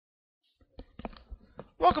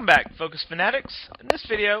Welcome back, Focus Fanatics. In this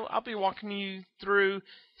video, I'll be walking you through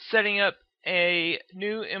setting up a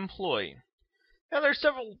new employee. Now, there are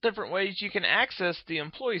several different ways you can access the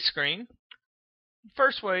employee screen.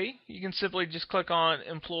 First way, you can simply just click on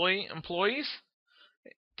Employees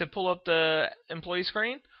to pull up the employee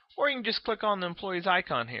screen, or you can just click on the employee's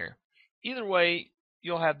icon here. Either way,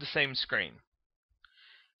 you'll have the same screen.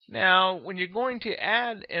 Now, when you're going to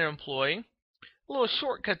add an employee, a little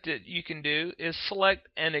shortcut that you can do is select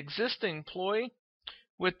an existing employee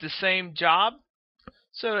with the same job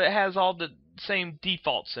so it has all the same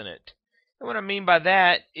defaults in it. And what I mean by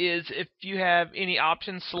that is if you have any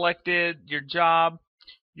options selected, your job,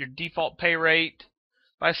 your default pay rate,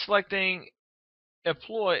 by selecting a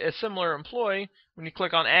similar employee, when you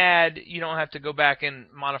click on add, you don't have to go back and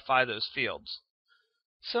modify those fields.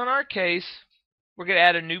 So in our case, we're going to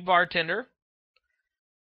add a new bartender.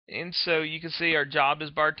 And so you can see our job is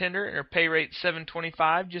bartender and our pay rate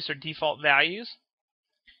 $7.25, just our default values.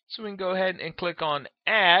 So we can go ahead and click on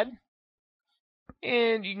add,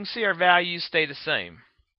 and you can see our values stay the same.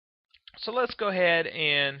 So let's go ahead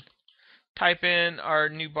and type in our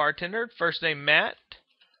new bartender, first name Matt,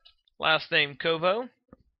 last name Kovo,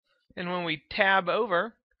 and when we tab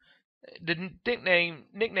over, the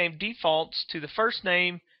nickname defaults to the first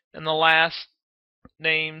name and the last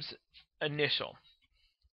name's initial.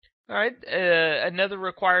 Alright, another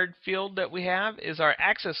required field that we have is our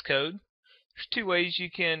access code. There's two ways you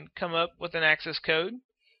can come up with an access code.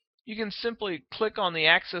 You can simply click on the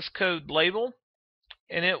access code label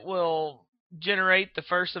and it will generate the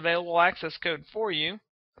first available access code for you,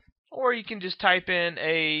 or you can just type in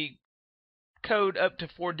a code up to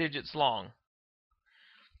 4 digits long.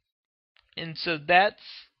 And so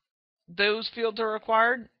those fields are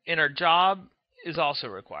required, and our job is also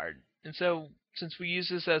required. And so since we use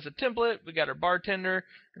this as a template, we got our bartender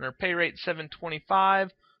and our pay rate $7.25.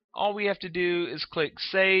 All we have to do is click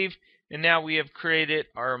save, and now we have created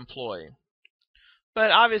our employee. But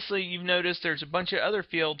obviously you've noticed there's a bunch of other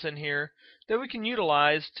fields in here that we can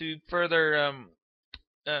utilize to further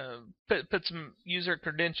put some user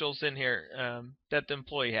credentials in here that the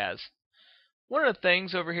employee has. One of the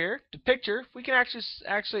things over here, the picture, we can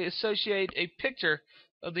actually associate a picture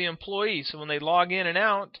of the employee, so when they log in and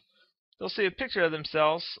out, they'll see a picture of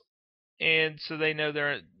themselves, and so they know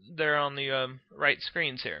they're on the right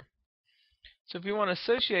screens here. So if you want to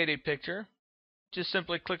associate a picture, just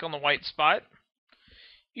simply click on the white spot.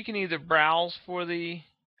 You can either browse for the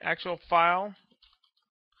actual file,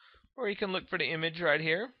 or you can look for the image right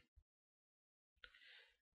here.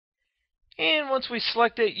 And once we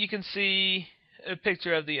select it, you can see a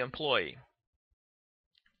picture of the employee.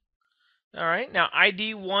 Alright, now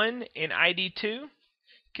ID 1 and ID 2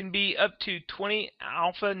 can be up to 20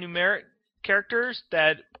 alphanumeric characters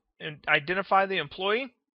that identify the employee.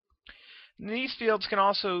 And these fields can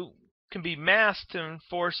be masked to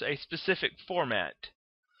enforce a specific format.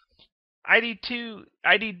 ID 2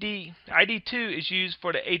 is used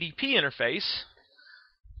for the ADP interface,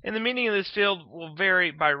 and the meaning of this field will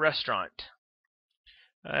vary by restaurant.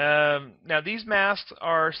 Now these masks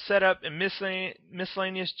are set up in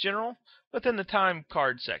miscellaneous general within the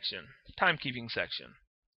timekeeping section.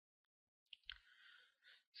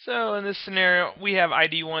 So in this scenario, we have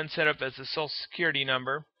ID 1 set up as a social security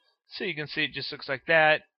number, so you can see it just looks like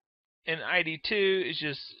that, and ID 2 is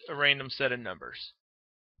just a random set of numbers.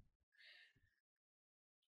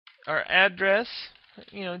 Our address,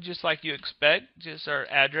 just like you expect, just our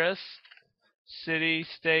address, city,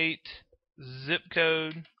 state, zip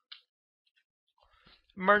code.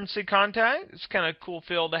 Emergency contact, it's kind of a cool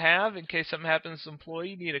field to have in case something happens to the employee,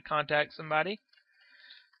 you need to contact somebody.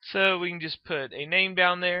 So we can just put a name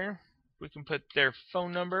down there. We can put their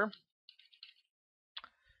phone number.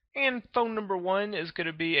 And phone number 1 is going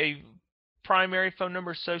to be a primary phone number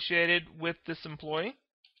associated with this employee.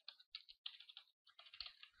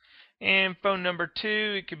 And phone number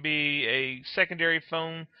 2, it could be a secondary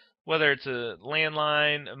phone, whether it's a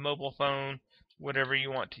landline, a mobile phone, whatever you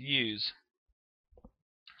want to use.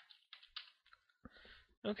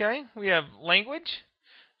 Okay, we have language.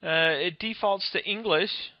 It defaults to English,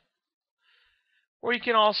 or you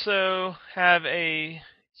can also have a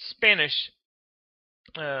Spanish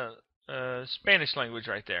language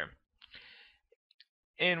right there.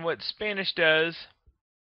 And what Spanish does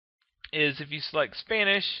is if you select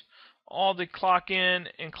Spanish, all the clock in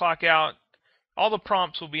and clock out, all the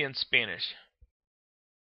prompts will be in Spanish.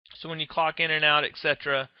 So when you clock in and out,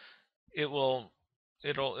 etc., it'll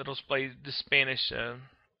display the Spanish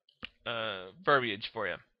verbiage for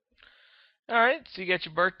you. Alright, so you got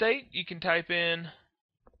your birth date. You can type in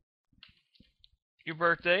your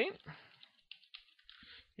birth date.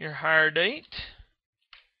 your hire date,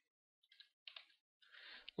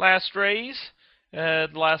 last raise, the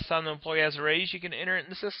last time the employee has a raise. You can enter it in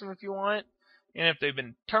the system if you want, and if they've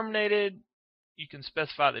been terminated, you can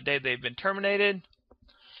specify the day they've been terminated.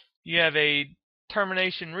 You have a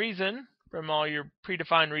termination reason from all your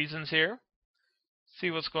predefined reasons here. See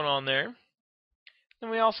what's going on there. Then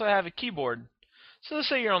we also have a keyboard. So let's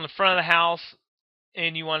say you're on the front of the house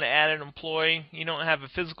and you want to add an employee. You don't have a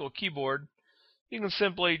physical keyboard. You can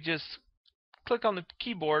simply just click on the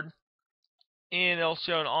keyboard and it'll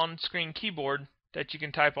show an on-screen keyboard that you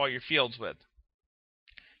can type all your fields with.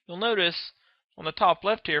 You'll notice on the top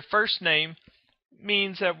left here, first name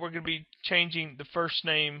means that we're going to be changing the first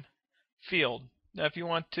name field. Now if you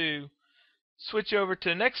want to switch over to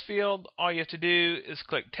the next field, all you have to do is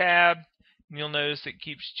click tab, and you'll notice it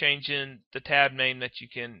keeps changing the tab name that you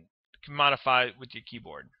can modify with your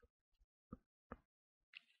keyboard.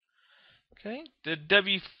 Okay, the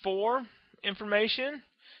W-4 information,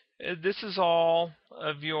 this is all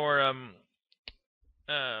of your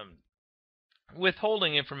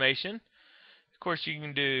withholding information. Of course, you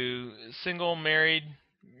can do single, married,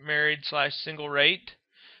 married/single rate,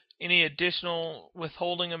 any additional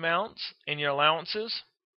withholding amounts, and your allowances.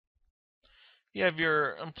 You have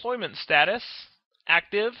your employment status,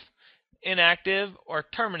 active, inactive, or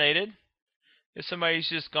terminated. If somebody's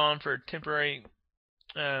just gone for a temporary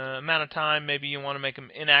amount of time, maybe you want to make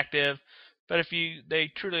them inactive, but if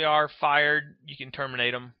they truly are fired, you can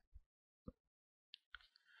terminate them.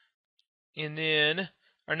 And then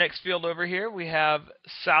our next field over here, we have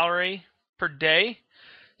salary per day.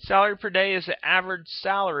 Salary per day is the average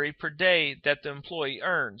salary per day that the employee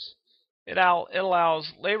earns. It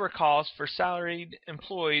allows labor costs for salaried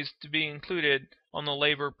employees to be included on the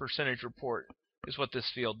labor percentage report, is what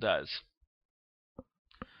this field does.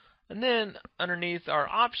 And then underneath our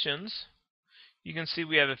options, you can see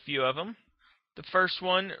we have a few of them. The first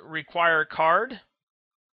one, require card.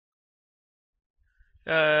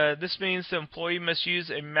 This means the employee must use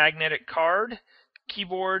a magnetic card,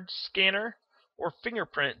 keyboard, scanner, or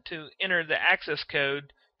fingerprint to enter the access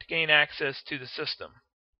code to gain access to the system.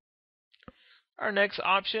 Our next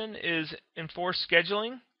option is enforce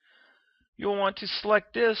scheduling. You'll want to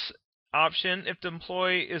select this option if the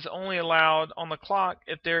employee is only allowed on the clock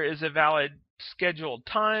if there is a valid scheduled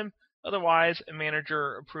time. Otherwise, a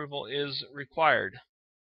manager approval is required.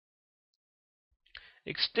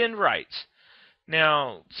 Extend rights.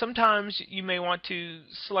 Now, sometimes you may want to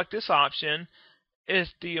select this option if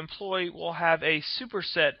the employee will have a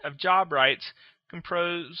superset of job rights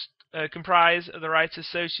comprised of the rights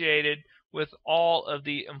associated with all of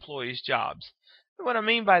the employee's jobs. And what I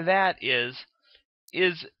mean by that is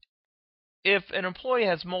if an employee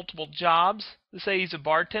has multiple jobs, let's say he's a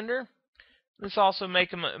bartender, let's also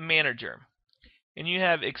make him a manager, and you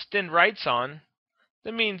have extend rights on,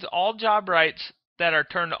 that means all job rights that are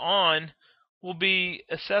turned on will be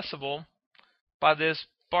accessible by this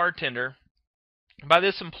bartender, by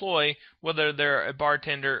this employee, whether they're a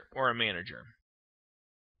bartender or a manager.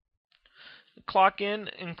 The clock in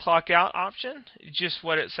and clock out option is just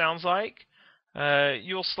what it sounds like.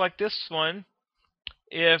 You'll select this one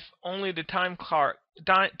if only the time clock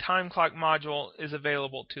module is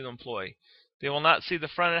available to the employee. They will not see the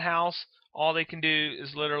front of the house. All they can do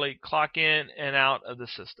is literally clock in and out of the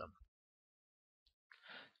system.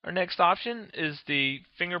 Our next option is the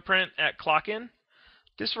fingerprint at clock in.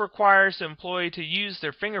 This requires the employee to use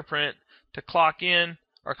their fingerprint to clock in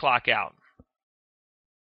or clock out.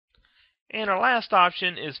 And our last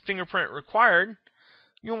option is fingerprint required.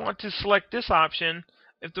 You'll want to select this option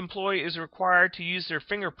if the employee is required to use their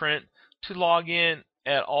fingerprint to log in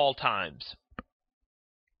at all times.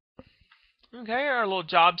 Okay, our little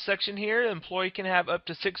job section here, the employee can have up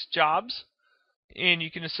to 6 jobs, and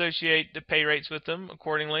you can associate the pay rates with them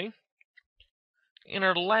accordingly. And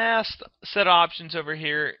our last set of options over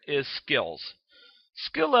here is skills.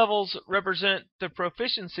 Skill levels represent the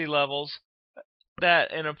proficiency levels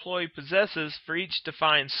that an employee possesses for each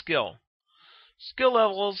defined skill. Skill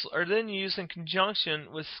levels are then used in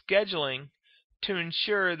conjunction with scheduling to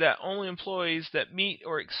ensure that only employees that meet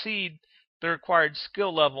or exceed the required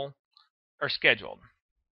skill level are scheduled.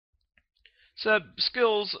 So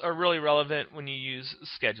skills are really relevant when you use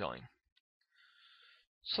scheduling.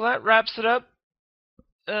 So that wraps it up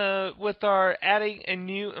with our adding a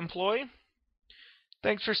new employee.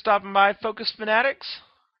 Thanks for stopping by, Focus Fanatics.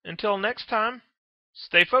 Until next time,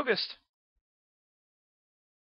 stay focused.